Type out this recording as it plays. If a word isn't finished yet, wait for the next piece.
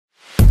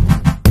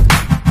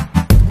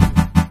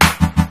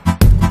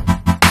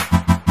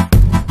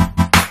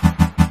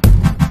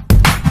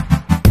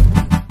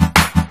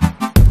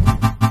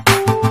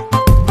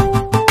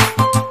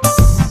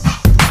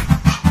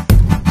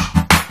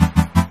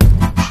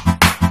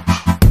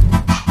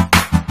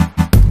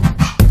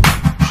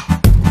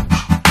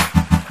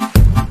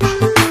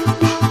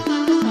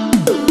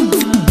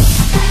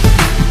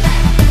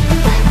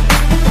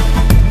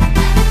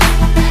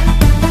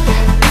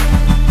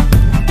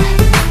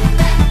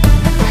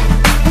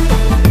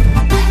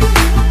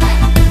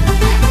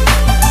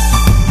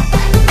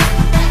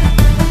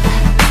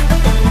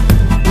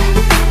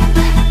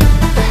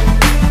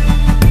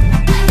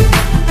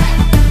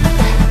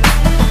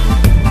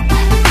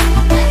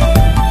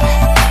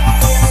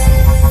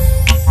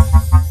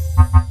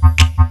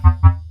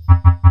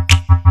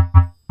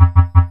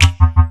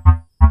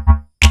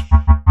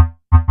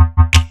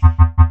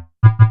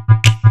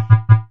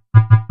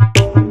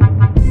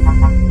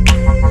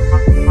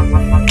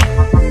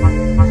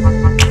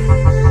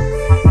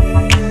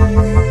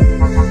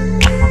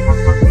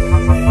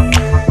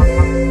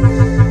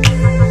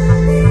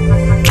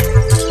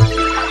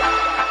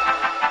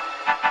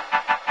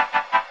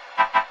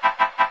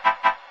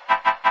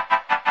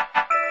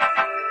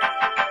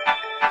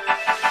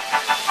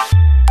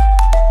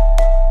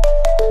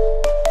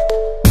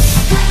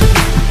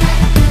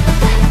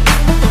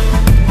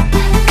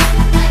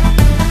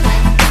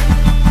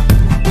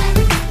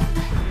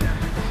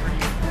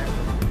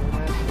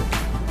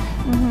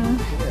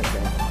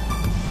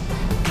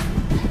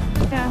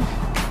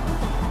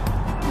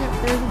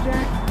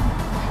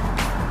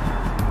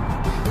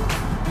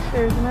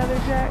There's another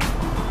jack.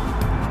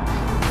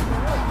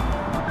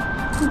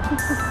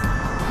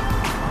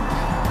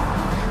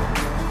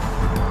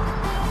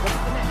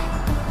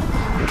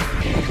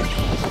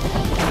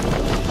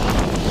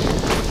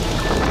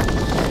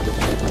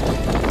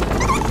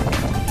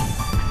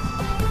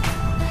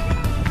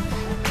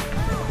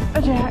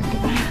 A jack.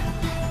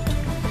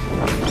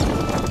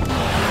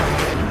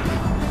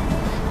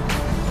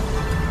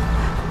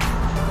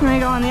 Can I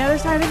go on the other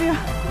side of you?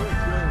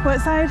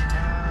 What side?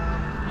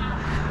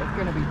 It's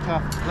gonna be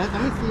tough. Let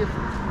me see if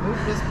move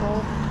this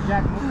pole.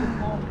 Jack, move this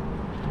pole.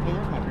 Hey,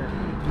 there's my bear.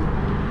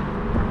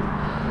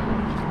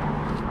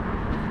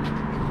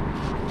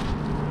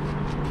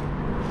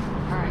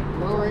 Alright,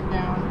 lower it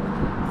down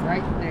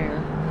right there.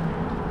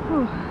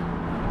 Whew.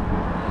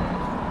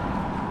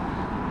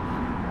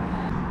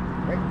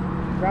 Right,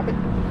 drop it.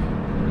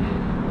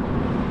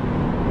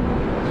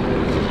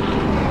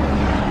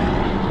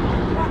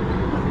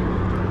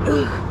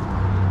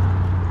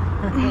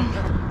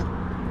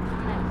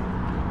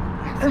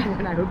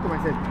 When I hooked him, I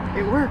said,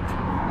 it worked.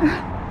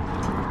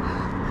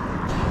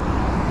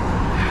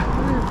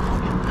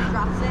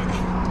 Drops it.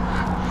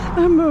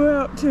 I'm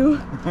about to.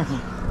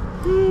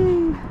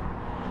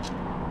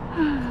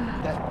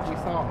 That we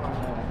saw on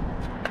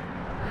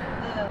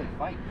the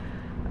fight.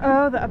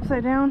 Oh, the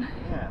upside down?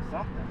 Yeah,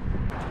 something.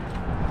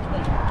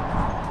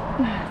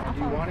 Do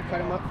you want to cut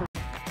him up for?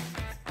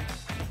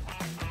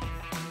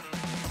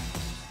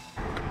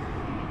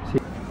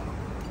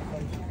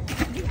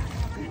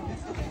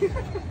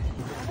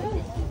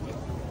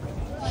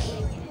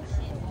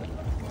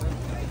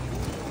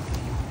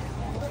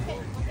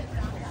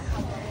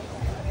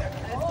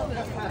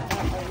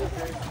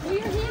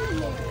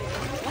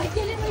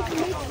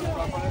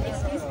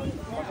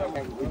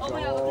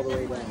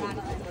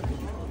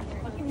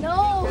 No!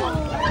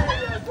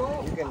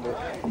 You can do it.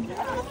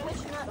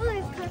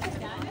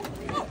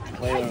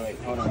 Wait.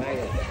 Hold on. Not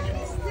yet.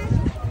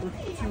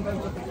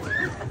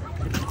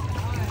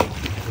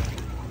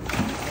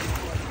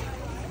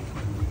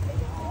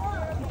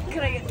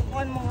 Can I get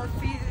one more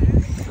piece?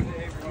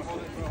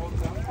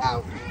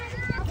 Ow.